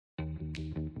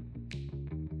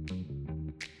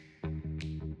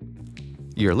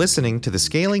You're listening to the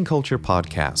Scaling Culture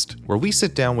podcast, where we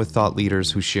sit down with thought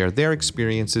leaders who share their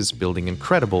experiences building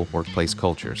incredible workplace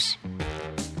cultures.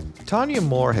 Tanya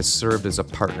Moore has served as a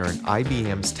partner in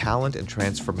IBM's Talent and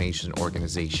Transformation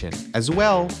Organization, as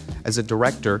well as a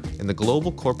director in the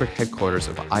global corporate headquarters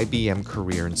of IBM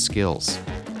Career and Skills.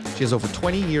 She has over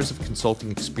 20 years of consulting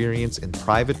experience in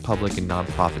private, public, and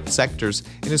nonprofit sectors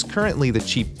and is currently the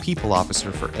Chief People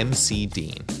Officer for MC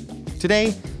Dean.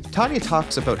 Today, Tanya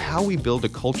talks about how we build a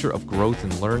culture of growth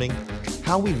and learning,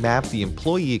 how we map the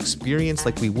employee experience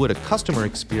like we would a customer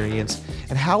experience,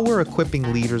 and how we're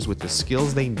equipping leaders with the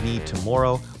skills they need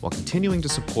tomorrow while continuing to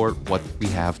support what we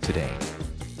have today.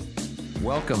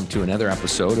 Welcome to another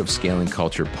episode of Scaling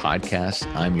Culture Podcast.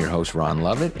 I'm your host, Ron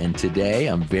Lovett, and today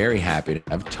I'm very happy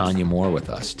to have Tanya Moore with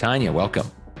us. Tanya, welcome.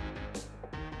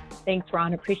 Thanks,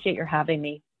 Ron. Appreciate your having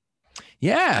me.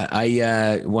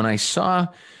 Yeah, when I saw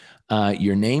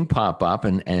your name pop up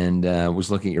and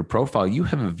was looking at your profile, you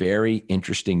have a very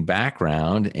interesting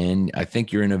background, and I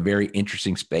think you're in a very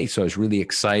interesting space. So I was really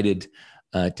excited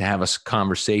to have a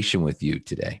conversation with you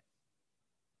today.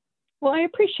 Well, I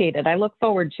appreciate it. I look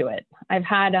forward to it. I've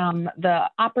had the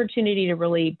opportunity to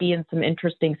really be in some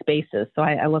interesting spaces, so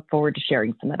I look forward to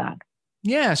sharing some of that.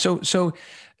 Yeah. So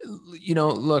you know,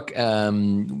 look,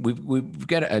 we've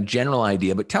got a general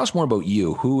idea, but tell us more about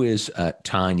you. Who is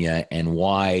Tanya, and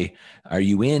why are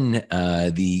you in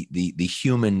the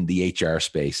HR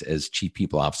space as Chief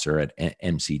People Officer at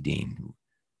MC Dean?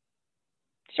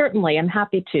 Certainly, I'm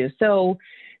happy to. So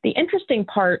the interesting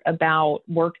part about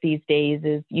work these days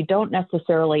is you don't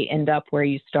necessarily end up where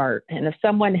you start. And if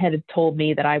someone had told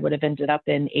me that I would have ended up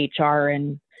in HR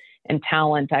and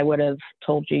talent, I would have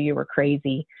told you were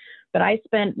crazy. But I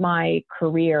spent my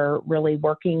career really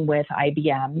working with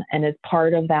IBM. And as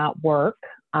part of that work,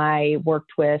 I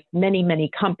worked with many, many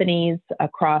companies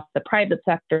across the private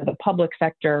sector, the public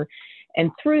sector. And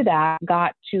through that,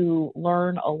 got to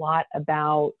learn a lot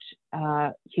about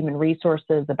human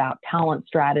resources, about talent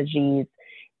strategies,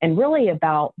 and really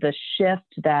about the shift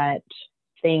that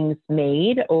things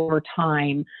made over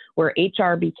time, where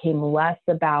HR became less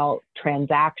about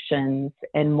transactions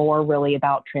and more really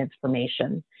about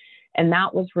transformation. And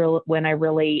that was when I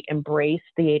really embraced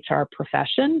the HR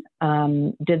profession,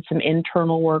 did some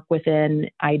internal work within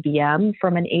IBM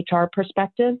from an HR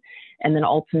perspective, and then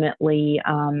ultimately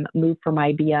moved from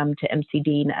IBM to MC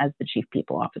Dean as the Chief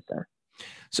People Officer.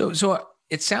 So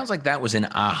it sounds like that was an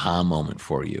aha moment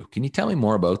for you. Can you tell me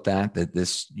more about that?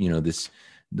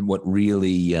 What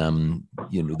really,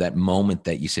 that moment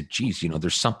that you said, geez,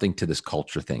 there's something to this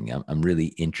culture thing. I'm really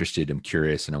interested. I'm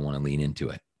curious, and I want to lean into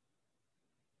it.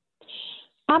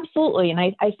 Absolutely. And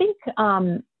I think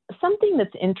something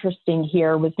that's interesting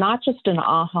here was not just an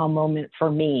aha moment for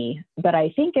me, but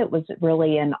I think it was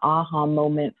really an aha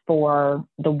moment for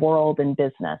the world and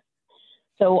business.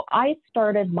 So I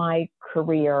started my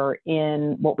career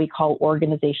in what we call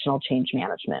organizational change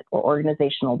management or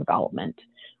organizational development,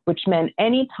 which meant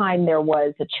anytime there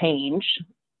was a change,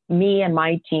 me and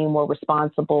my team were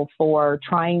responsible for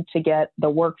trying to get the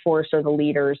workforce or the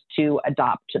leaders to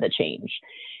adopt to the change.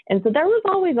 And so there was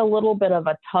always a little bit of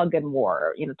a tug of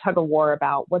war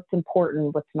about what's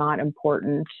important, what's not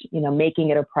important,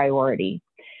 making it a priority.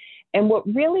 And what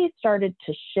really started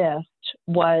to shift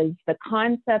was the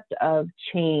concept of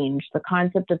change, the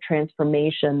concept of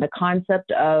transformation, the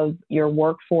concept of your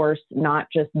workforce not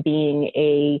just being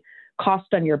a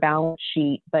cost on your balance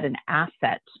sheet, but an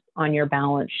asset on your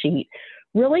balance sheet,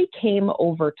 really came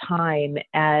over time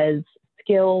as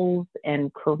skills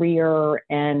and career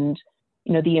and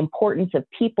the importance of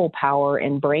people power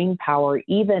and brain power,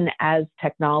 even as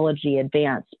technology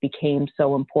advanced, became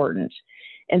so important.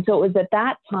 And so it was at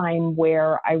that time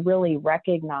where I really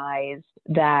recognized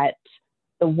that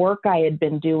the work I had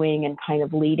been doing and kind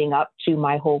of leading up to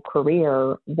my whole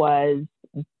career was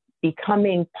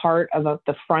becoming part of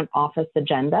the front office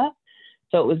agenda.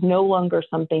 So it was no longer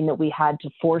something that we had to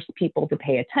force people to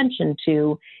pay attention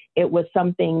to. It was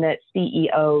something that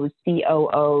CEOs,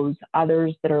 COOs,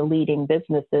 others that are leading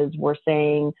businesses were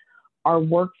saying, our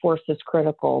workforce is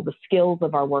critical. The skills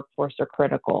of our workforce are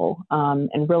critical,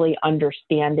 and really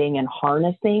understanding and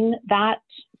harnessing that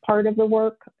part of the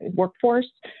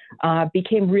workforce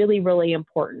became really, really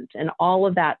important. And all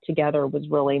of that together was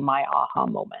really my aha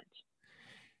moment.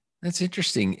 That's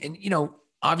interesting. And,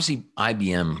 obviously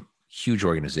IBM, huge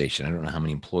organization. I don't know how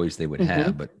many employees they would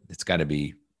have, but it's got to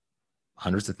be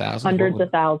hundreds of thousands. Hundreds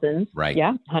of thousands. Right.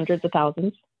 Yeah. Hundreds of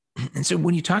thousands. And so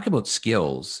when you talk about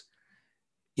skills,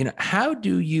 how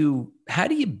do you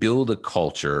build a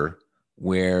culture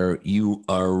where you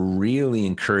are really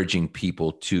encouraging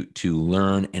people to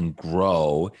learn and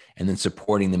grow and then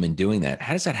supporting them in doing that.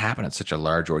 How does that happen at such a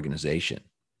large organization?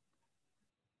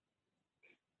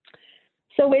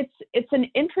 So it's an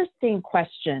interesting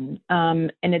question,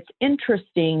 and it's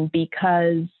interesting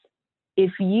because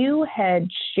if you had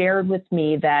shared with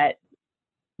me that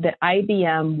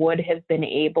IBM would have been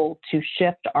able to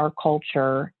shift our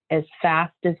culture as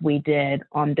fast as we did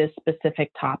on this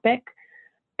specific topic,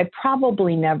 I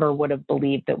probably never would have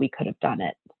believed that we could have done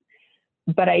it.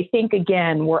 But I think,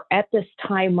 again, we're at this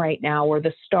time right now where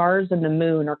the stars and the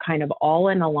moon are kind of all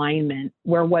in alignment,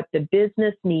 where what the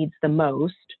business needs the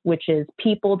most, which is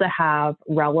people to have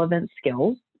relevant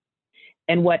skills,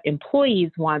 and what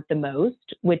employees want the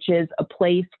most, which is a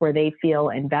place where they feel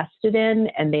invested in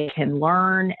and they can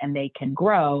learn and they can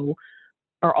grow,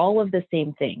 are all of the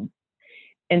same thing.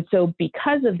 And so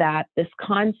because of that, this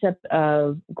concept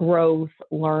of growth,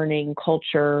 learning,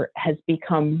 culture has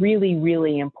become really,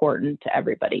 really important to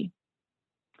everybody.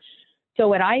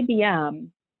 So at IBM,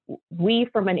 we,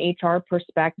 from an HR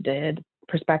perspective,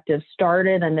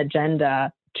 started an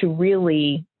agenda to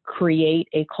really create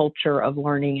a culture of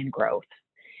learning and growth.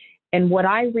 And what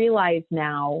I realize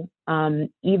now,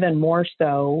 even more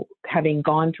so, having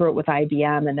gone through it with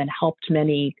IBM and then helped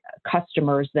many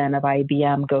customers then of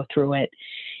IBM go through it,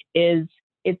 is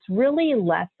it's really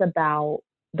less about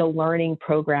the learning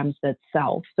programs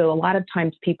itself. So a lot of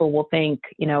times people will think,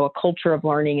 a culture of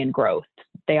learning and growth.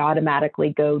 They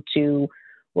automatically go to,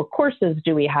 what courses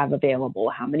do we have available?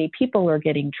 How many people are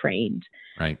getting trained?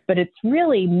 Right. But it's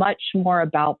really much more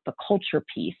about the culture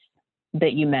piece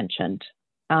that you mentioned.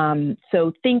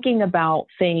 So thinking about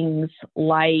things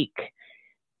like,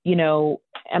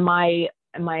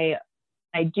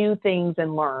 I do things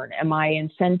and learn? Am I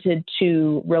incented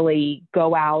to really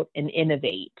go out and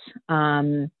innovate?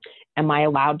 Am I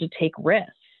allowed to take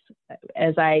risks?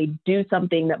 As I do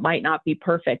something that might not be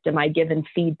perfect, am I given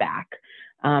feedback?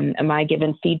 Am I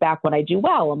given feedback when I do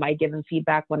well? Am I given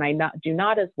feedback when I do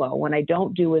not as well? When I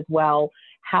don't do as well,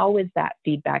 how is that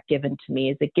feedback given to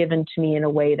me? Is it given to me in a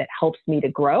way that helps me to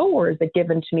grow, or is it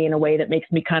given to me in a way that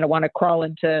makes me kind of want to crawl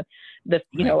into the,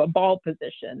 a ball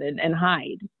position and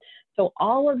hide? So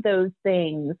all of those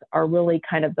things are really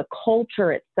kind of the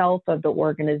culture itself of the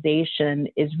organization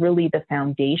is really the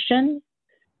foundation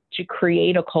to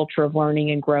create a culture of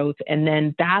learning and growth. And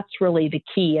then that's really the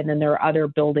key. And then there are other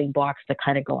building blocks that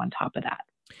kind of go on top of that.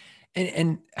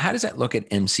 And how does that look at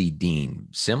MC Dean?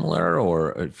 Similar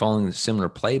or following a similar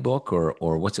playbook,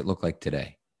 or what's it look like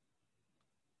today?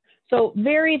 So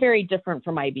very, very different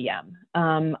from IBM.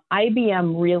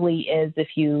 IBM really is, if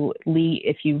you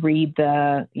read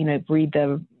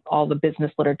all the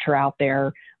business literature out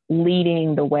there,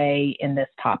 leading the way in this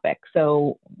topic.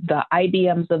 So the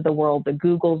IBMs of the world, the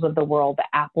Googles of the world, the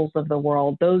Apples of the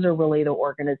world, those are really the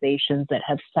organizations that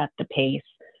have set the pace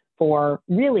for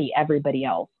really everybody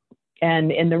else.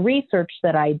 And in the research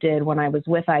that I did when I was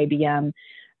with IBM,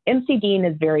 MC Dean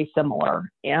is very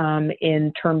similar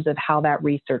in terms of how that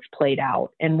research played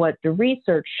out. And what the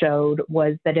research showed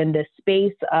was that in the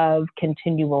space of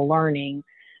continual learning,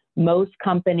 most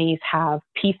companies have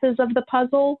pieces of the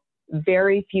puzzle.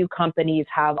 Very few companies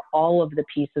have all of the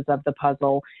pieces of the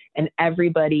puzzle, and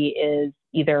everybody is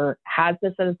either has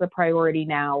this as a priority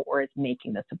now or is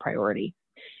making this a priority.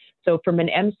 So from an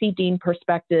MC Dean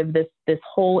perspective, this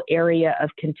whole area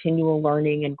of continual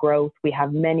learning and growth, we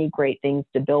have many great things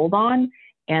to build on,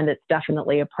 and it's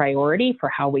definitely a priority for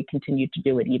how we continue to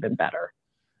do it even better.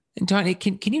 And Tanya,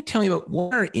 can you tell me about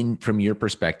what are, from your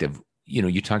perspective,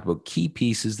 you talked about key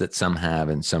pieces that some have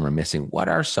and some are missing. What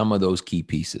are some of those key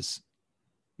pieces?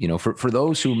 For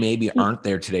those who maybe aren't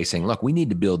there today saying, look, we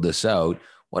need to build this out.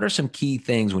 What are some key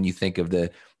things when you think of the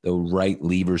right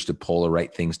levers to pull, the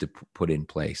right things to put in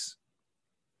place?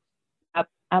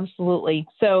 Absolutely.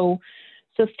 So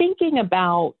thinking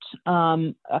about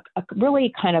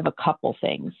really kind of a couple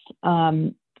things.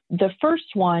 The first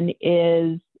one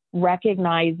is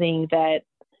recognizing that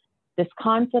this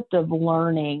concept of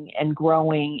learning and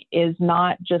growing is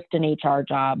not just an HR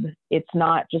job. It's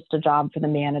not just a job for the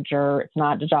manager. It's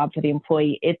not a job for the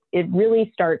employee. It really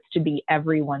starts to be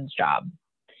everyone's job.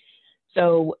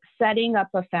 So setting up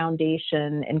a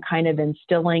foundation and kind of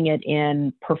instilling it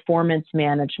in performance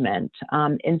management,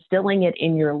 instilling it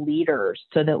in your leaders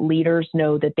so that leaders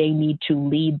know that they need to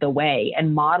lead the way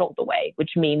and model the way,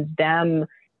 which means them,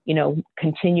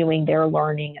 continuing their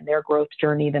learning and their growth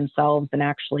journey themselves and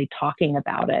actually talking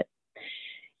about it.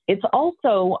 It's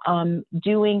also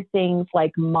doing things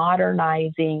like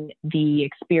modernizing the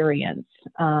experience.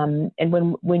 And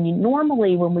when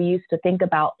we used to think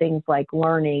about things like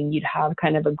learning, you'd have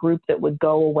kind of a group that would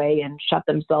go away and shut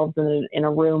themselves in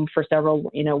a room for several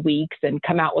weeks and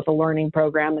come out with a learning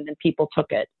program, and then people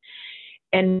took it.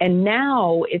 And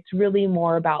now it's really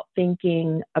more about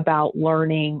thinking about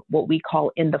learning what we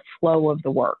call in the flow of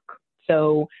the work.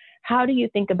 So how do you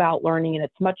think about learning? And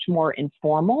it's much more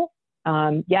informal.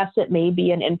 Yes, it may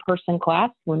be an in-person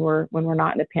class when we're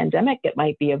not in a pandemic. It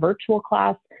might be a virtual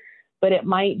class, but it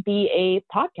might be a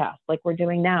podcast like we're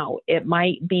doing now. It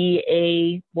might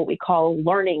be what we call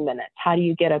learning minutes. How do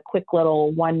you get a quick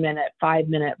little 1 minute, 5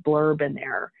 minute blurb in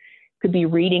there? It could be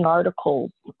reading articles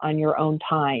on your own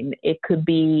time. It could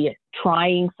be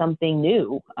trying something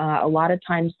new. A lot of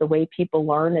times the way people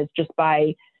learn is just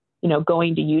by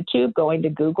going to YouTube, going to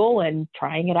Google and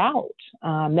trying it out,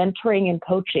 mentoring and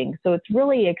coaching. So it's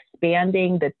really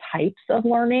expanding the types of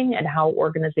learning, and how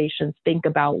organizations think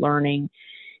about learning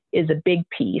is a big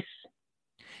piece.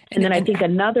 And then I think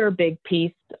another big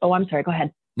piece, I'm sorry, go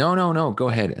ahead. No, go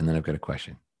ahead. And then I've got a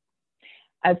question.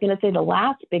 I was going to say the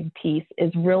last big piece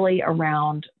is really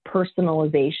around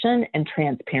personalization and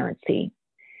transparency.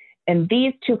 And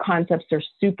these two concepts are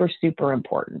super, super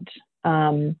important.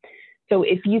 So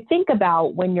if you think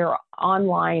about when you're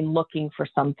online looking for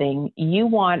something, you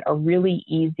want a really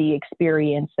easy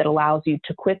experience that allows you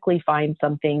to quickly find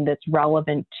something that's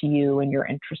relevant to you and you're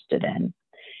interested in.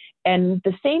 And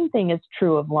the same thing is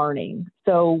true of learning.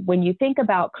 So when you think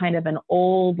about kind of an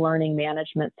old learning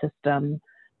management system,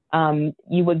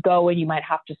 you would go and you might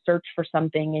have to search for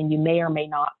something, and you may or may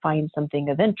not find something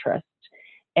of interest.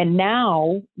 And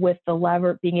now with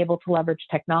being able to leverage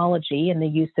technology and the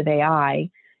use of AI,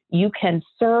 you can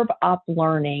serve up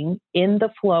learning in the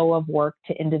flow of work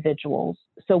to individuals.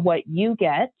 So what you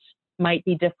get might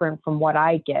be different from what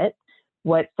I get.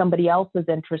 What somebody else is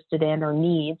interested in or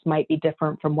needs might be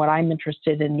different from what I'm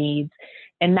interested in needs.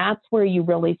 And that's where you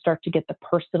really start to get the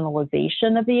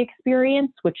personalization of the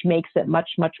experience, which makes it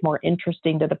much, much more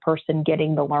interesting to the person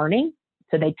getting the learning.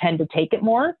 So they tend to take it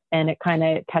more, and it kind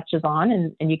of catches on,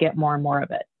 and you get more and more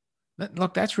of it.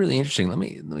 Look, that's really interesting. Let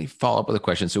me follow up with a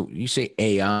question. So you say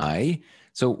AI.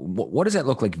 So what does that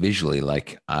look like visually?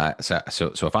 Like, so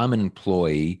if I'm an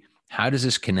employee, how does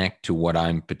this connect to what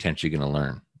I'm potentially going to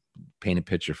learn? Paint a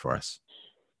picture for us.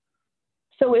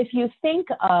 So if you think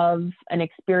of an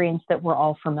experience that we're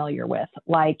all familiar with,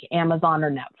 like Amazon or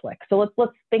Netflix. So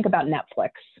let's think about Netflix.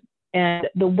 And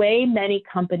the way many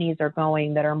companies are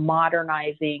going that are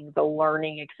modernizing the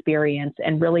learning experience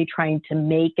and really trying to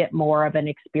make it more of an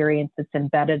experience that's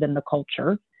embedded in the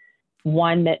culture,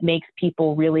 one that makes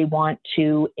people really want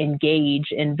to engage,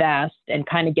 invest, and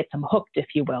kind of get them hooked, if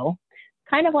you will,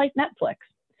 kind of like Netflix.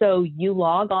 So you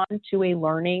log on to a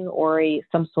learning or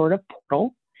some sort of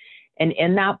portal, and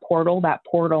in that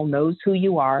portal knows who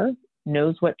you are,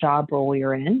 knows what job role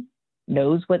you're in,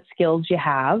 knows what skills you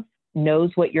have, knows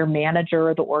what your manager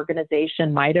or the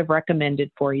organization might have recommended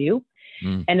for you.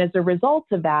 And as a result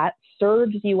of that,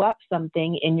 serves you up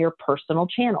something in your personal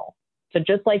channel. So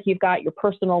just like you've got your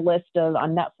personal list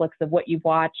on Netflix of what you've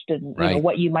watched and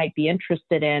what you might be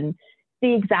interested in,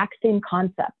 the exact same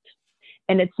concept.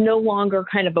 And it's no longer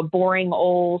kind of a boring,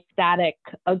 old, static,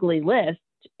 ugly list.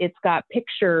 It's got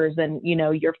pictures and,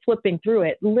 you're flipping through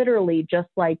it literally just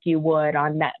like you would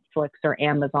on Netflix or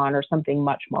Amazon or something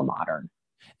much more modern.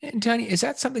 And Tanya, is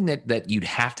that something that you'd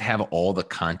have to have all the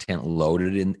content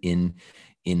loaded in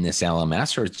this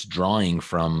LMS, or it's drawing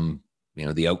from,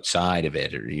 the outside of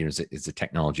it, or, is the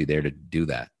technology there to do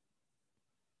that?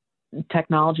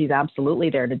 Technology is absolutely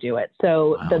there to do it.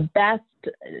 So wow. The best,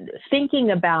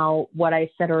 thinking about what I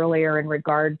said earlier in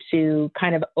regard to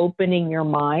kind of opening your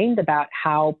mind about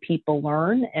how people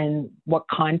learn and what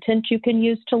content you can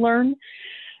use to learn.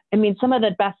 I mean, some of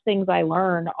the best things I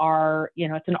learn are,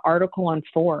 it's an article on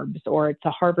Forbes or it's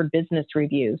a Harvard Business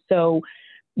Review. So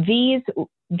these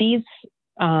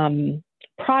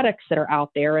products that are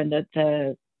out there and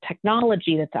the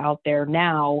technology that's out there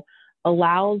now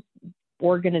allows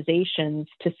organizations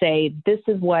to say, this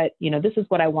is what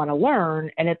I want to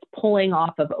learn. And it's pulling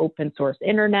off of open source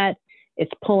internet.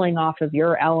 It's pulling off of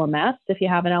your LMS if you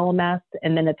have an LMS.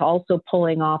 And then it's also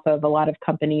pulling off of a lot of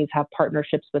companies have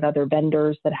partnerships with other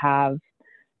vendors that have,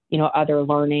 other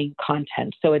learning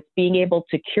content. So it's being able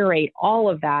to curate all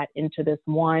of that into this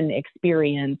one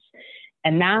experience.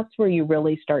 And that's where you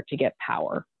really start to get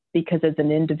power. Because as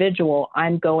an individual,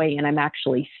 I'm going and I'm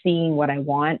actually seeing what I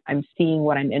want. I'm seeing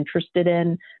what I'm interested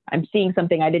in. I'm seeing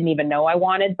something I didn't even know I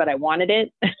wanted, but I wanted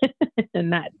it.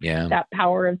 And that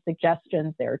power of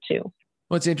suggestions there too.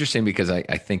 Well, it's interesting because I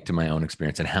think to my own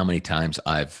experience and how many times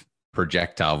I've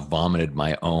projectile vomited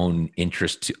my own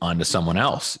interest onto someone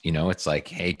else. It's like,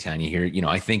 hey, Tanya, here,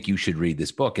 I think you should read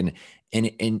this book. And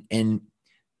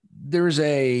there's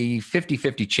a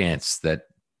 50-50 chance that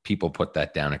people put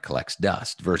that down and collects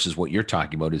dust versus what you're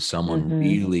talking about is someone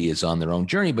really is on their own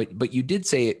journey. But you did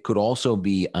say it could also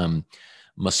be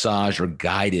massaged or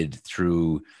guided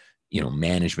through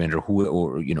management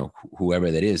or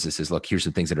whoever that is. This is, look, here's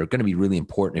some things that are going to be really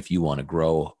important if you want to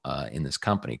grow in this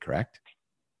company, correct?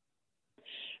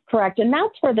 Correct. And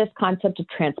that's where this concept of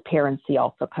transparency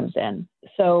also comes in.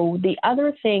 So the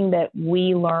other thing that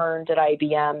we learned at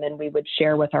IBM and we would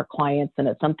share with our clients, and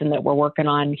it's something that we're working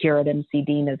on here at MC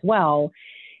Dean as well,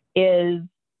 is,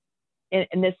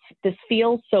 and this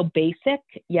feels so basic,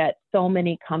 yet so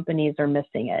many companies are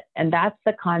missing it. And that's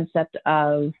the concept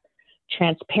of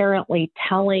transparently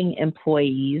telling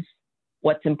employees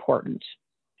what's important.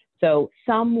 So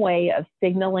some way of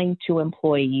signaling to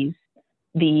employees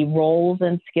the roles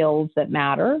and skills that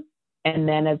matter. And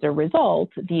then as a result,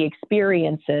 the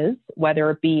experiences, whether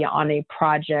it be on a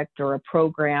project or a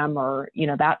program or,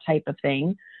 that type of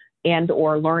thing, and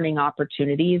or learning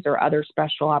opportunities or other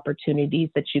special opportunities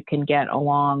that you can get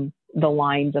along the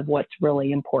lines of what's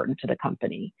really important to the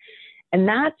company. And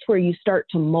that's where you start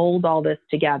to mold all this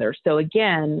together. So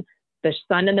again, the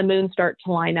sun and the moon start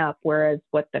to line up, whereas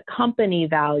what the company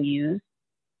values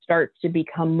starts to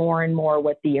become more and more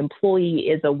what the employee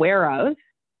is aware of,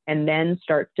 and then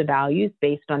starts to value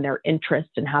based on their interest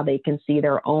and how they can see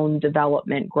their own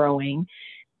development growing.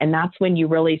 And that's when you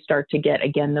really start to get,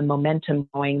 again, the momentum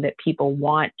going that people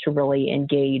want to really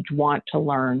engage, want to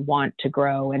learn, want to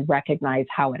grow, and recognize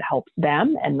how it helps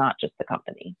them and not just the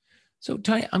company. So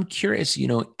Tanya, I'm curious,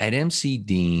 at MC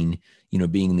Dean,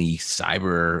 being the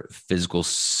cyber physical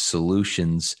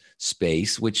solutions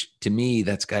space, which to me,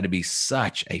 that's got to be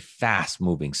such a fast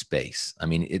moving space. I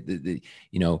mean,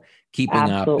 keeping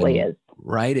Absolutely up. Is.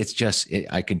 Right. It's just,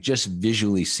 I could just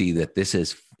visually see that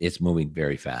it's moving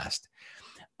very fast.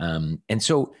 And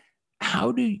so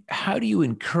how do you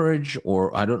encourage,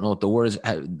 or I don't know what the word is,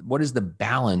 what is the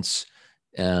balance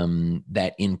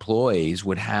that employees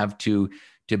would have to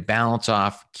balance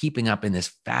off keeping up in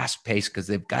this fast pace, because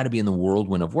they've got to be in the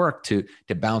whirlwind of work to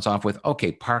balance off with,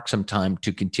 okay, park some time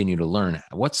to continue to learn.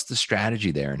 What's the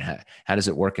strategy there, and how does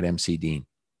it work at MC Dean?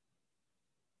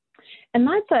 And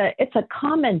it's a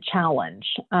common challenge.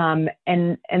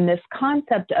 And this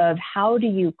concept of how do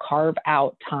you carve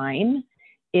out time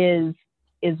is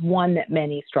one that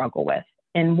many struggle with.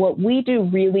 And what we do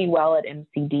really well at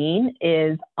MC Dean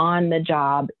is on the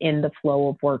job, in the flow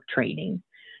of work training.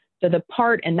 So the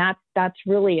part, and that's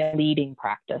really a leading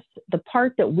practice. The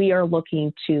part that we are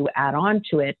looking to add on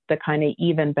to it, the kind of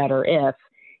even better if,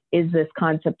 is this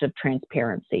concept of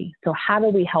transparency. So how do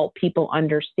we help people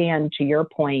understand, to your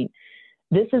point,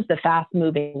 this is the fast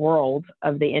moving world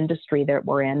of the industry that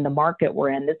we're in, the market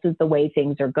we're in. This is the way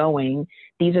things are going.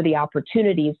 These are the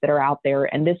opportunities that are out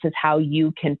there, and this is how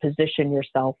you can position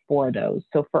yourself for those.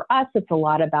 So for us, it's a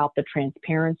lot about the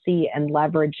transparency and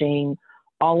leveraging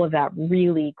all of that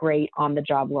really great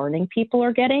on-the-job learning people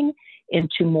are getting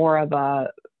into more of a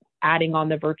adding on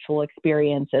the virtual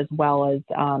experience, as well as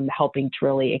helping to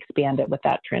really expand it with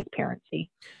that transparency.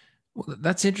 Well,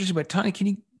 that's interesting. But Tanya,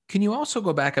 can you also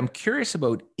go back? I'm curious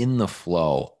about in the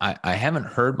flow. I haven't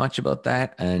heard much about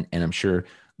that, and I'm sure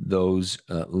those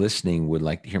listening would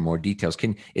like to hear more details.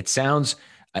 It sounds,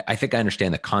 I think I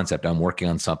understand the concept. I'm working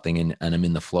on something and I'm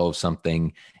in the flow of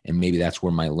something, and maybe that's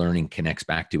where my learning connects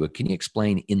back to it. Can you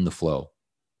explain in the flow?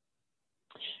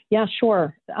 Yeah,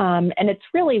 sure. And it's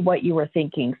really what you were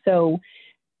thinking. So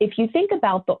if you think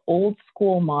about the old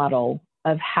school model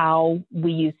of how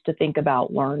we used to think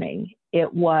about learning,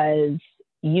 it was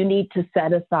you need to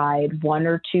set aside 1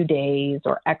 or 2 days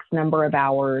or X number of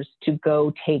hours to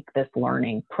go take this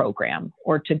learning program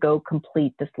or to go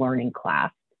complete this learning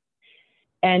class.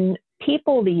 And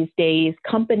people these days,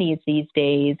 companies these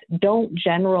days, don't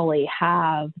generally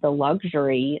have the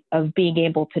luxury of being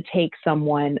able to take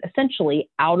someone essentially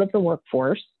out of the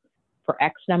workforce for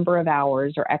X number of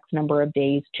hours or X number of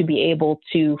days to be able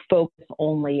to focus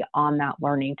only on that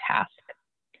learning task.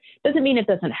 Doesn't mean it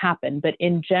doesn't happen, but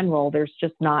in general, there's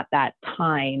just not that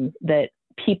time that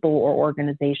people or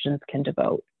organizations can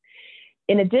devote.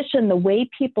 In addition, the way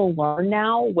people learn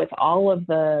now with all of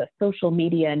the social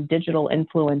media and digital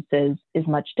influences is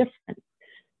much different.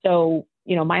 So,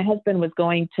 my husband was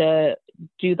going to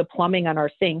do the plumbing on our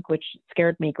sink, which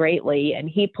scared me greatly, and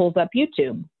he pulls up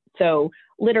YouTube So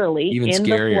literally Even in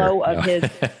scarier. the flow of his,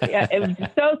 yeah, it was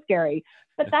so scary.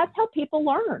 But that's how people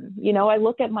learn. I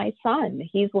look at my son,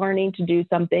 he's learning to do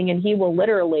something and he was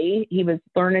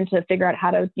learning to figure out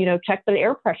how to, check the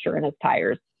air pressure in his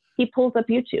tires. He pulls up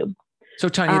YouTube. So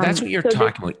Tanya, that's what you're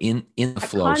talking about in the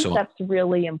flow. Concept's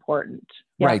really important.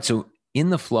 Right. So in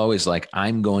the flow is like,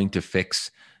 I'm going to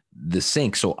fix the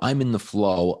sink. So I'm in the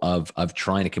flow of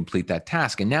trying to complete that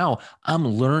task. And now I'm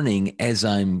learning as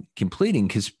I'm completing,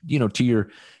 because, to your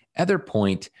other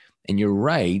point, and you're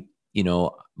right,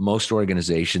 most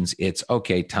organizations, it's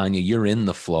okay, Tanya, you're in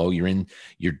the flow,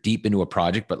 you're deep into a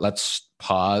project, but let's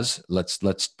pause.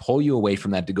 Let's pull you away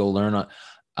from that to go learn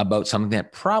about something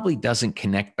that probably doesn't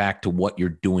connect back to what you're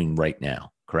doing right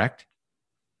now. Correct?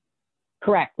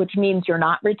 Correct. Which means you're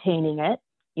not retaining it.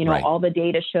 Right. All the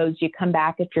data shows you come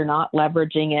back. If you're not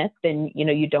leveraging it, then,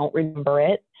 you don't remember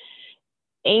it.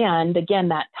 And again,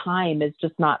 that time is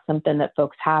just not something that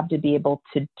folks have to be able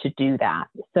to do that.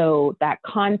 So that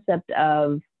concept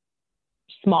of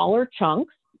smaller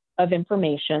chunks of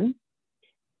information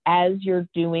as you're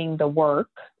doing the work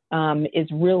is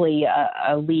really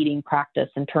a leading practice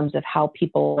in terms of how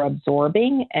people are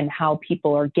absorbing and how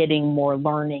people are getting more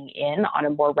learning in on a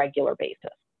more regular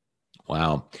basis.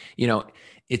 Wow.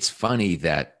 It's funny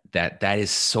that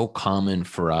is so common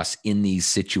for us in these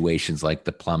situations like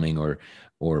the plumbing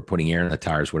or putting air in the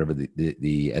tires, whatever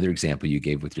the other example you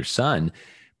gave with your son,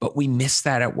 but we miss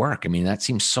that at work. I mean, that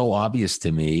seems so obvious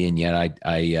to me. And yet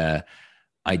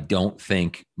I don't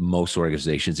think most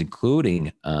organizations,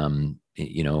 including,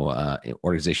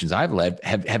 organizations I've led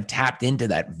have tapped into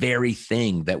that very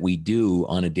thing that we do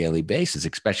on a daily basis,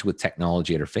 especially with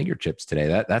technology at our fingertips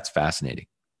today. That's fascinating.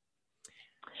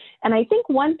 And I think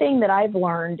one thing that I've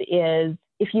learned is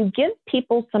if you give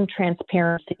people some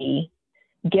transparency,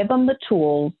 give them the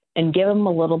tools and give them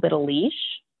a little bit of leash,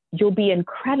 you'll be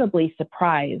incredibly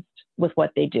surprised with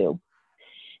what they do.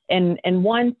 And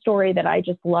one story that I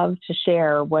just love to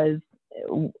share was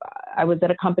I was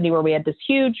at a company where we had this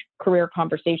huge career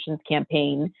conversations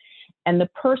campaign, and the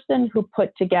person who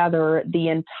put together the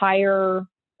entire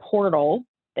portal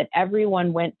that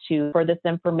everyone went to for this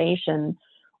information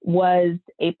was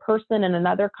a person in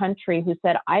another country who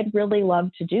said, I'd really love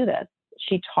to do this.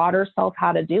 She taught herself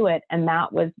how to do it. And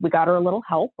we got her a little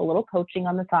help, a little coaching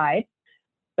on the side,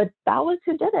 but that was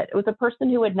who did it. It was a person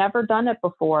who had never done it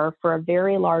before for a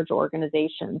very large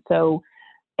organization. So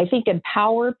I think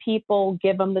empower people,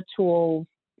 give them the tools,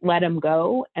 let them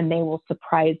go, and they will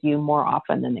surprise you more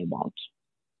often than they won't.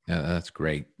 Yeah, that's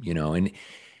great.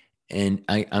 And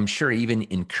I'm sure even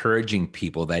encouraging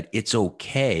people that it's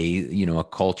okay, a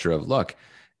culture of look,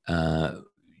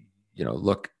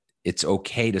 it's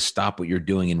okay to stop what you're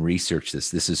doing and research this.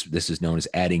 This is known as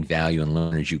adding value and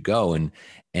learn as you go. And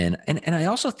I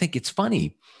also think it's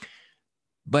funny,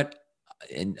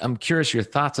 and I'm curious your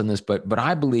thoughts on this, but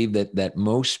I believe that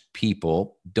most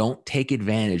people don't take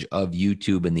advantage of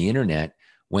YouTube and the internet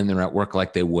when they're at work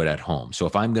like they would at home. So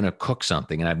if I'm going to cook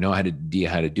something and I have no idea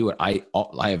how to do it, I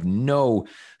have no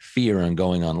fear on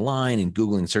going online and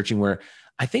Googling, searching, where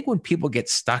I think when people get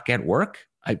stuck at work,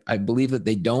 I believe that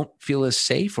they don't feel as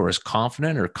safe or as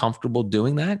confident or comfortable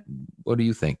doing that. What do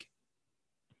you think?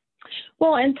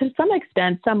 Well, and to some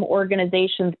extent, some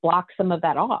organizations block some of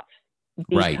that off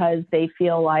because they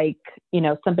feel like,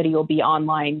 somebody will be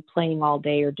online playing all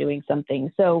day or doing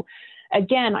something. So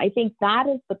again, I think that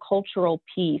is the cultural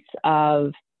piece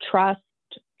of trust,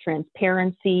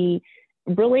 transparency,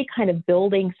 really kind of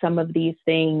building some of these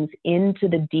things into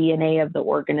the DNA of the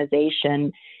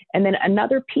organization. And then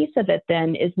another piece of it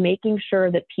then is making sure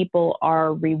that people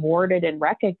are rewarded and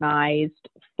recognized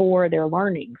for their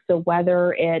learning. So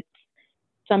whether it's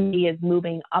somebody is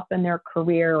moving up in their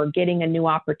career or getting a new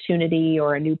opportunity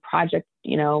or a new project,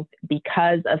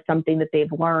 because of something that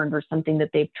they've learned or something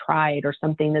that they've tried or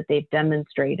something that they've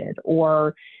demonstrated,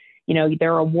 or,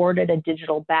 they're awarded a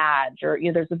digital badge, or,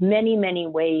 there's many, many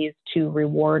ways to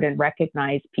reward and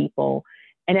recognize people.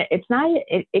 And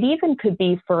it even could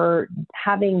be for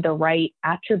having the right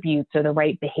attributes or the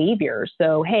right behavior.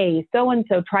 So, hey,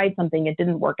 so-and-so tried something, it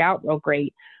didn't work out real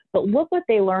great, but look what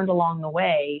they learned along the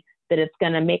way that it's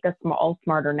going to make us all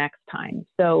smarter next time.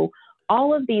 So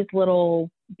all of these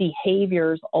little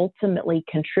behaviors ultimately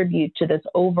contribute to this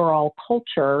overall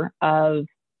culture of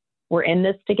we're in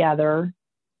this together,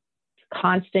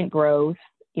 constant growth,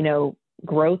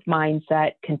 growth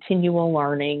mindset, continual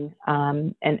learning,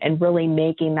 and really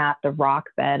making that the rock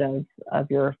bed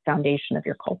of your foundation of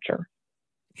your culture.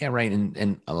 Yeah, right.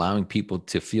 And allowing people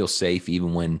to feel safe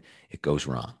even when it goes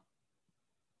wrong.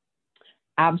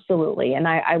 Absolutely. And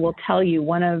I will tell you,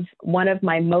 one of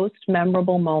my most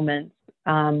memorable moments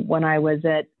when I was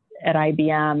at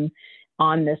IBM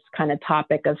on this kind of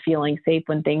topic of feeling safe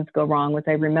when things go wrong. Was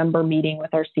I remember meeting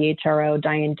with our CHRO,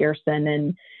 Diane Gearson,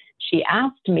 and she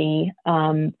asked me,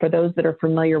 for those that are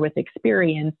familiar with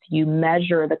experience, you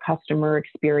measure the customer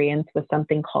experience with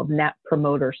something called Net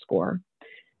Promoter Score.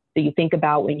 So you think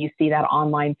about when you see that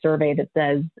online survey that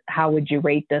says, how would you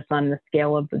rate this on the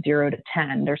scale of 0 to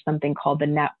 10? There's something called the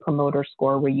Net Promoter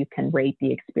Score where you can rate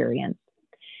the experience.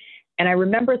 And I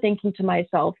remember thinking to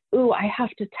myself, ooh, I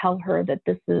have to tell her that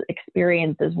this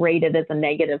experience is rated as a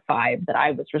 -5 that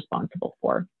I was responsible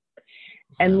for.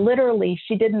 And literally,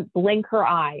 she didn't blink her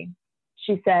eye.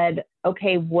 She said,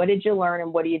 okay, what did you learn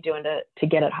and what are you doing to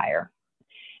get it higher?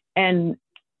 And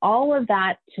all of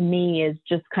that to me is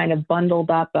just kind of bundled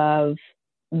up of,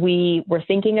 we were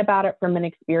thinking about it from an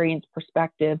experience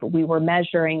perspective, we were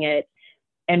measuring it.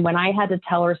 And when I had to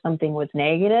tell her something was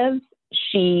negative,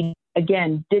 she,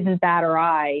 again, didn't bat her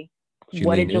eye.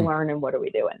 What did you learn and what are we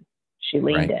doing? She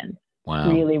leaned in.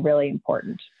 Wow. Really, really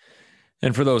important.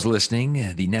 And for those listening,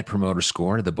 the Net Promoter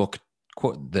Score, the book,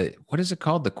 what is it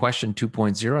called? The Question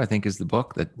 2.0, I think, is the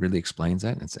book that really explains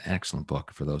that. It's an excellent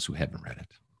book for those who haven't read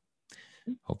it.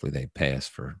 Hopefully they pay us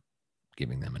for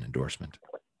giving them an endorsement.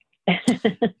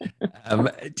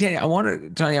 Tanya, I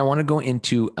want to go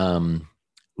into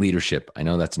leadership. I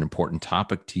know that's an important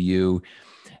topic to you.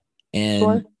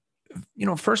 And,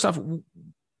 first off,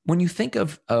 when you think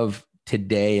of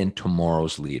today and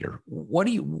tomorrow's leader,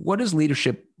 what does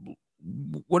leadership,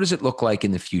 what does it look like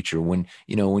in the future? When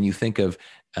you think of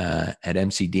at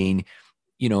MC Dean,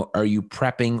 are you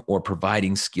prepping or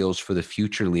providing skills for the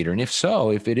future leader? And if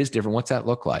so, if it is different, what's that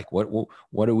look like?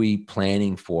 What are we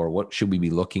planning for? What should we be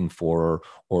looking for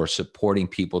or supporting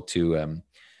people to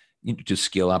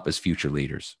skill up as future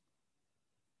leaders?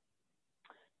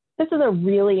 This is a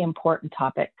really important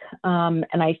topic. And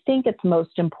I think it's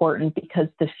most important because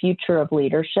the future of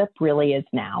leadership really is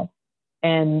now.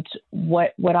 And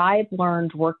what I've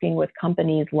learned working with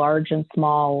companies large and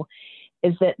small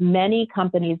is that many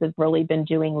companies have really been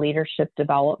doing leadership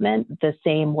development the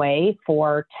same way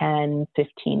for 10,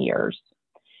 15 years.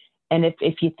 And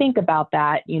if you think about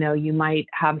that, you might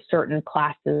have certain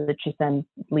classes that you send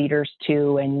leaders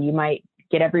to, and you might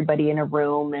get everybody in a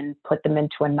room and put them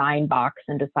into a 9 box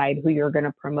and decide who you're going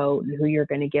to promote and who you're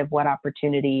going to give what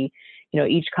opportunity.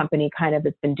 Each company kind of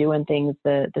has been doing things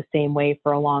the same way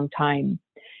for a long time.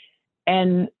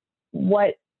 And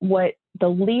what the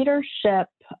leadership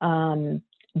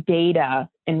data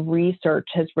and research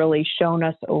has really shown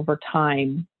us over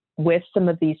time with some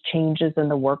of these changes in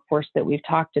the workforce that we've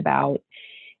talked about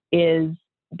is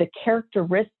the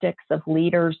characteristics of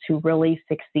leaders who really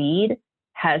succeed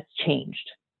has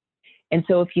changed. And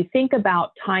so if you think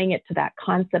about tying it to that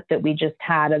concept that we just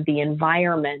had of the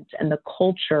environment and the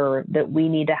culture that we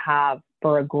need to have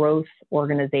for a growth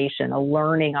organization, a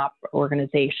learning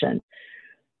organization,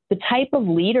 the type of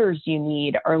leaders you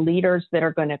need are leaders that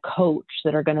are going to coach,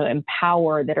 that are going to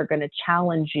empower, that are going to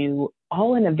challenge you,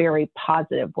 all in a very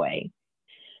positive way.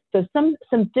 So some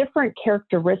different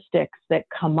characteristics that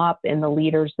come up in the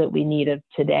leaders that we need of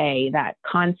today, that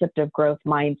concept of growth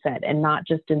mindset and not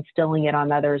just instilling it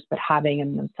on others, but having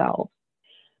in themselves.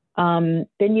 Then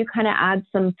you kind of add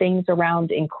some things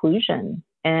around inclusion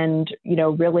and,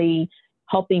 really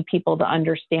helping people to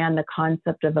understand the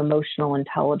concept of emotional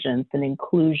intelligence and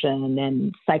inclusion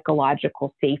and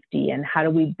psychological safety, and how do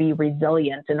we be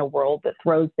resilient in a world that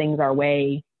throws things our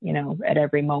way, at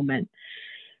every moment.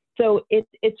 So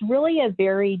it's really a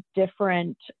very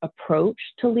different approach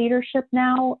to leadership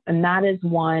now, and that is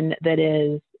one that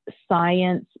is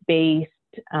science-based,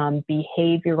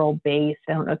 behavioral-based.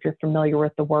 I don't know if you're familiar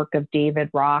with the work of David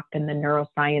Rock and the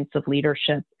neuroscience of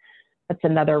leadership. That's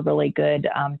another really good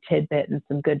tidbit and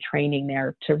some good training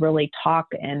there to really talk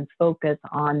and focus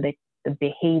on the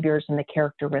behaviors and the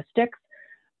characteristics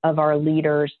of our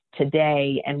leaders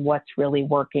today and what's really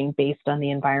working based on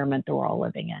the environment that we're all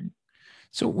living in.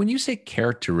 So when you say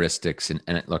characteristics,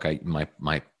 and look,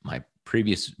 my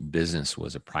previous business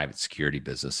was a private security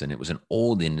business, and it was an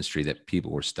old industry that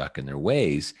people were stuck in their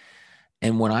ways.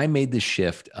 And when I made the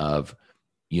shift of,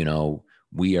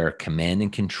 we are command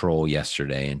and control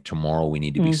yesterday, and tomorrow we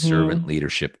need to be servant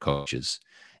leadership coaches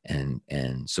and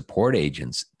support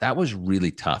agents, that was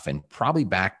really tough. And probably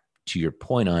back to your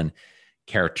point on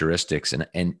characteristics, and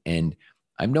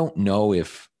I don't know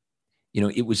if,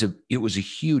 it was a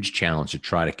huge challenge to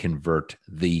try to convert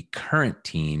the current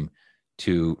team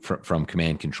from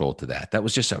command control to that. That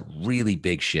was just a really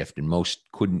big shift, and most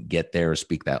couldn't get there or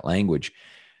speak that language.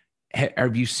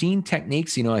 Have you seen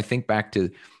techniques? I think back to,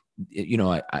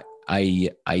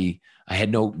 I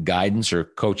had no guidance or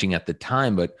coaching at the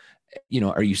time, but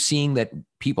are you seeing that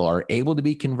people are able to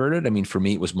be converted? I mean, for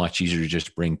me, it was much easier to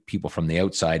just bring people from the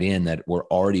outside in that were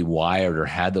already wired or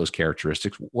had those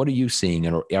characteristics. What are you seeing?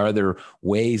 And are there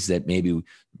ways that maybe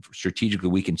strategically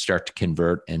we can start to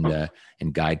convert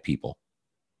and guide people?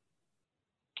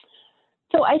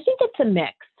 So I think it's a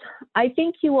mix. I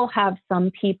think you will have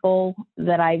some people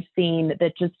that I've seen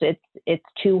that just it's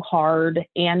too hard,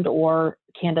 and or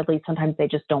candidly, sometimes they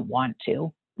just don't want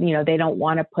to. They don't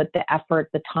want to put the effort,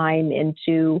 the time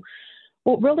into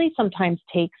what really sometimes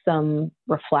takes some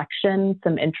reflection,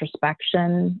 some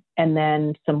introspection, and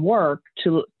then some work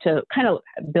to kind of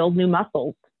build new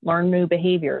muscles, learn new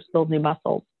behaviors, build new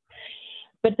muscles.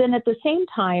 But then at the same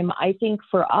time, I think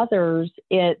for others,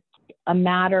 it's a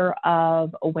matter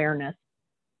of awareness.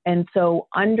 And so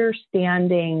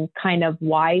understanding kind of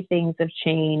why things have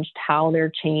changed, how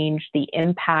they're changed, the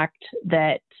impact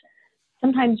that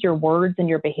sometimes your words and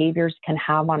your behaviors can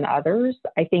have on others.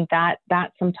 I think that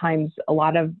sometimes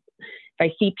if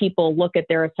I see people look at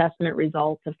their assessment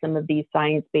results of some of these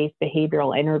science-based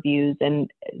behavioral interviews,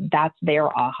 and that's their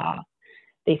aha.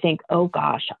 They think, oh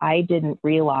gosh, I didn't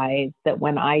realize that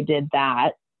when I did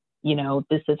that,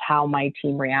 this is how my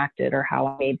team reacted or how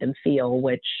I made them feel,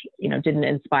 which, didn't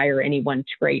inspire anyone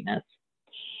to greatness.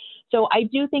 So I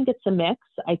do think it's a mix.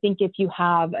 I think if you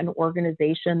have an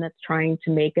organization that's trying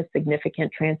to make a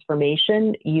significant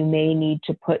transformation, you may need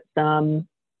to put some,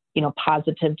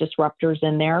 positive disruptors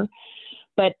in there.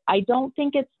 But I don't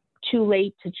think it's too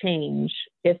late to change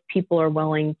if people are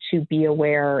willing to be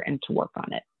aware and to work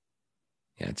on it.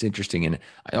 Yeah, it's interesting. And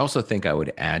I also think I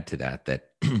would add to that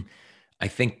I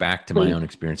think back to my own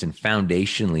experience, and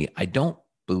foundationally, I don't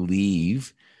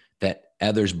believe that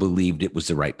others believed it was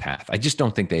the right path. I just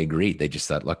don't think they agreed. They just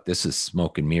thought, look, this is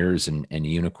smoke and mirrors and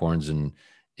unicorns and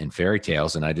fairy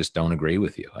tales. And I just don't agree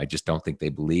with you. I just don't think they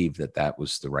believed that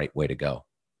was the right way to go.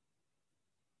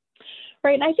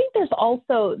 Right. And I think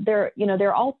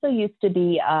there also used to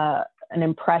be an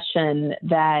impression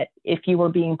that if you were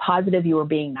being positive, you were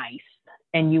being nice,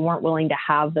 and you weren't willing to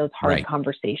have those hard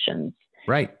conversations.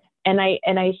 Right. And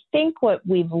I think what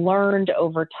we've learned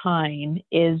over time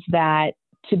is that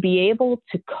to be able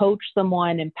to coach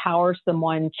someone, empower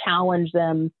someone, challenge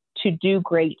them to do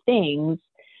great things,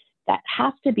 that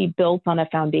has to be built on a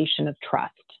foundation of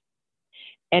trust.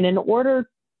 And in order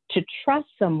to trust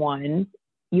someone,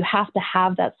 you have to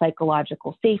have that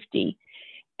psychological safety.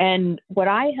 And what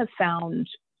I have found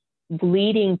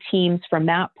leading teams from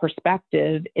that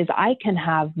perspective is I can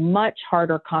have much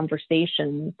harder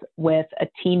conversations with a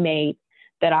teammate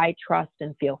that I trust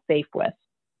and feel safe with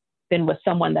than with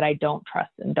someone that I don't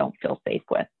trust and don't feel safe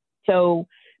with. So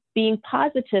being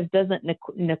positive doesn't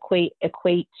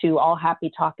equate to all happy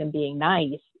talk and being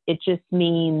nice. It just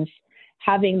means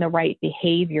having the right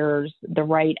behaviors, the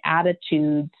right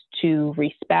attitudes to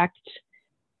respect,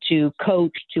 to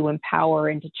coach, to empower,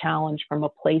 and to challenge from a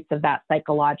place of that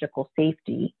psychological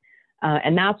safety.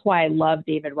 And that's why I love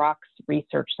David Rock's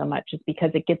research so much, is because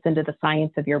it gets into the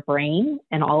science of your brain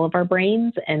and all of our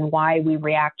brains, and why we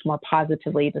react more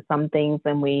positively to some things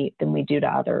than we do to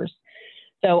others.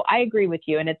 So I agree with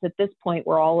you. And it's at this point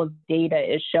where all of data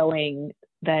is showing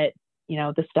that,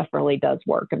 this stuff really does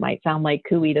work. It might sound like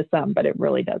hooey to some, but it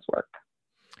really does work.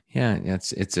 Yeah,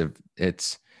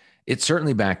 it's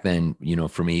certainly back then,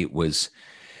 for me, it was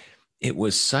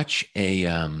such a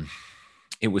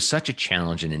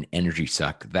challenge and an energy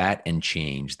suck, that and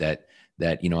change that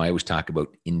I always talk about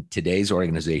in today's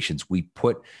organizations. We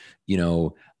put,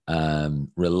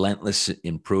 relentless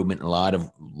improvement, a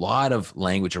lot of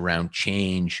language around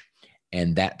change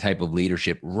and that type of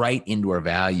leadership right into our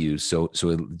values. So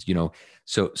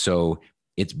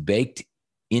it's baked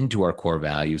into our core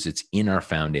values. It's in our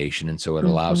foundation. And so it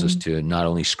allows us to not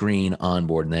only screen,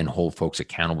 onboard, and then hold folks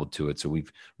accountable to it. So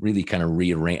we've really kind of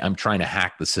rearranged. I'm trying to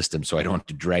hack the system so I don't have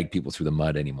to drag people through the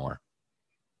mud anymore.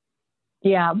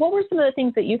 Yeah. What were some of the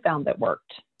things that you found that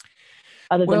worked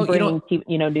other than bringing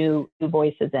new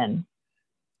voices in?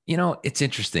 It's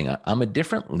interesting. I'm a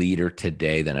different leader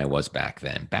today than I was back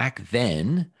then. Back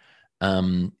then,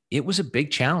 it was a big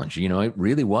challenge. It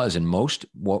really was. And most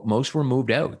were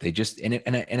moved out. They just, and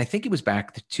I think it was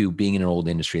back to being in an old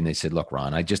industry. And they said, look,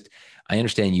 Ron, I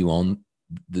understand you own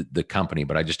the company,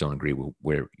 but I just don't agree with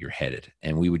where you're headed.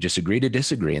 And we would just agree to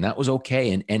disagree. And that was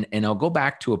okay. And I'll go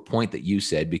back to a point that you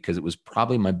said, because it was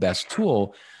probably my best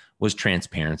tool, was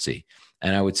transparency.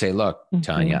 And I would say, look,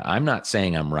 Tanya, I'm not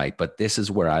saying I'm right, but this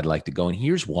is where I'd like to go. And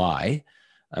here's why.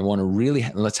 I want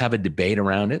to let's have a debate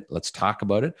around it. Let's talk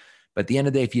about it. But at the end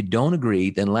of the day, if you don't agree,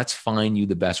 then let's find you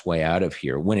the best way out of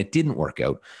here. When it didn't work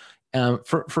out,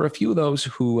 for a few of those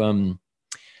who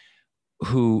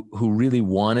who really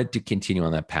wanted to continue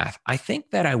on that path. I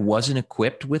think that I wasn't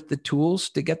equipped with the tools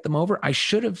to get them over. I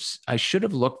should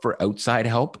have looked for outside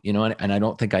help, and I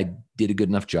don't think I did a good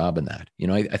enough job in that.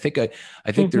 I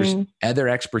think there's other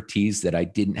expertise that I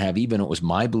didn't have, even though it was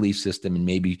my belief system, and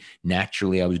maybe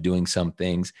naturally I was doing some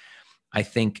things. I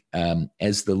think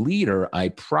as the leader, I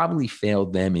probably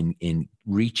failed them in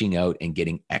reaching out and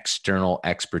getting external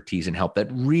expertise and help that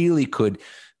really could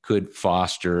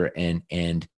foster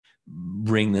and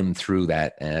bring them through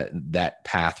that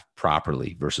path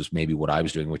properly, versus maybe what I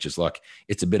was doing, which is, look,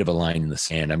 it's a bit of a line in the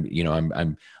sand.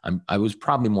 I was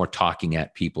probably more talking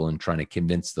at people and trying to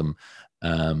convince them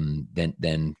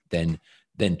than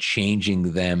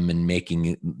changing them and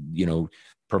making,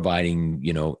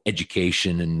 providing,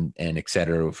 education and et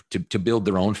cetera to build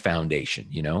their own foundation.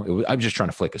 I'm just trying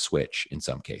to flick a switch in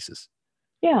some cases.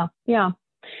 Yeah. Yeah.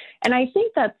 And I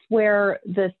think that's where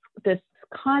this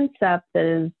concept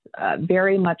is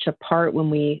very much a part when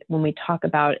we talk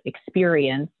about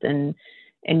experience and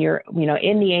you're,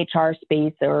 in the HR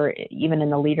space or even in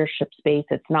the leadership space,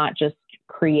 it's not just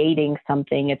creating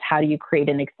something, it's how do you create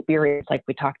an experience like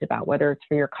we talked about, whether it's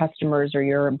for your customers or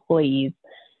your employees.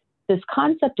 This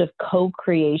concept of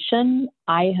co-creation,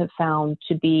 I have found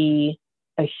to be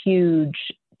a huge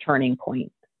turning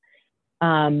point.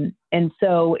 And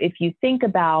so if you think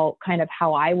about kind of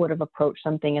how I would have approached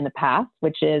something in the past,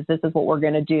 which is, this is what we're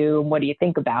going to do, and what do you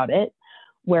think about it?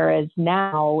 Whereas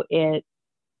now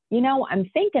I'm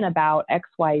thinking about X,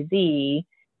 Y, Z,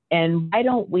 and why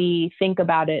don't we think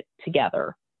about it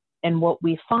together? And what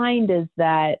we find is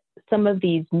that some of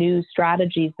these new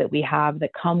strategies that we have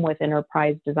that come with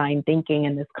enterprise design thinking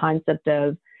and this concept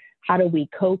of how do we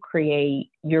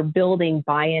co-create, you're building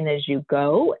buy-in as you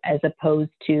go, as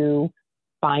opposed to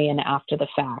buy-in after the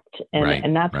fact.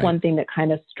 And that's one thing that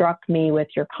kind of struck me with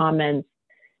your comments,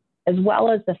 as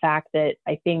well as the fact that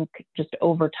I think just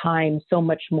over time, so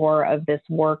much more of this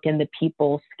work in the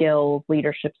people skills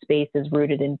leadership space is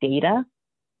rooted in data,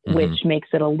 which makes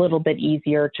it a little bit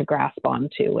easier to grasp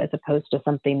onto, as opposed to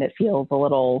something that feels a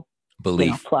little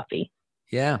fluffy.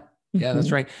 Yeah. Yeah,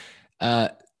 that's right.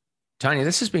 Tanya,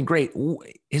 this has been great.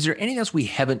 Is there anything else we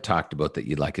haven't talked about that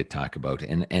you'd like to talk about?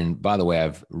 And by the way,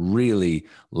 I've really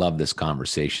loved this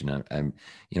conversation.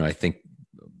 I think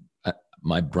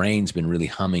my brain's been really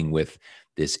humming with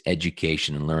this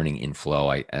education and learning in flow.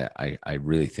 I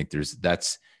really think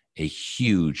that's a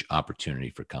huge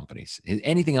opportunity for companies.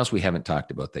 Anything else we haven't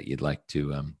talked about that you'd like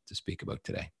to speak about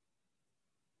today?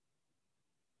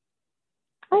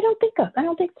 I don't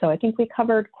think so. I think we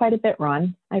covered quite a bit,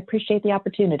 Ron. I appreciate the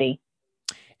opportunity.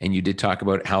 And you did talk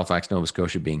about Halifax, Nova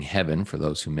Scotia being heaven, for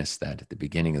those who missed that at the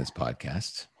beginning of this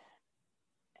podcast.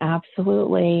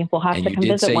 Absolutely. We'll have to come visit one day. And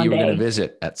you did say you were going to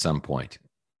visit at some point.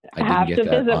 I have to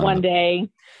visit one day.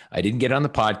 I didn't get it on the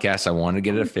podcast. I want to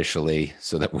get it officially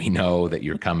so that we know that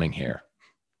you're coming here.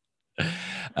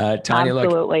 Tanya,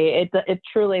 absolutely. It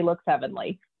truly looks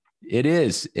heavenly. It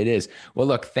is. It is. Well,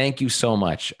 look, thank you so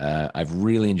much. I've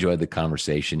really enjoyed the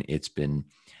conversation. It's been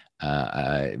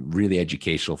really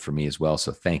educational for me as well.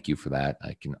 So thank you for that.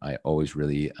 I always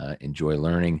really enjoy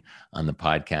learning on the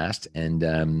podcast. And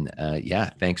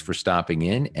thanks for stopping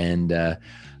in. And I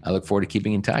look forward to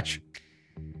keeping in touch.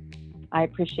 I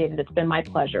appreciate it. It's been my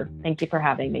pleasure. Thank you for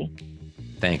having me.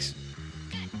 Thanks.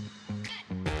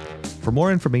 For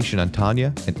more information on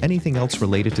Tanya and anything else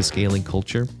related to scaling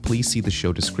culture, please see the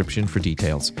show description for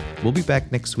details. We'll be back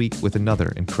next week with another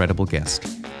incredible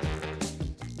guest.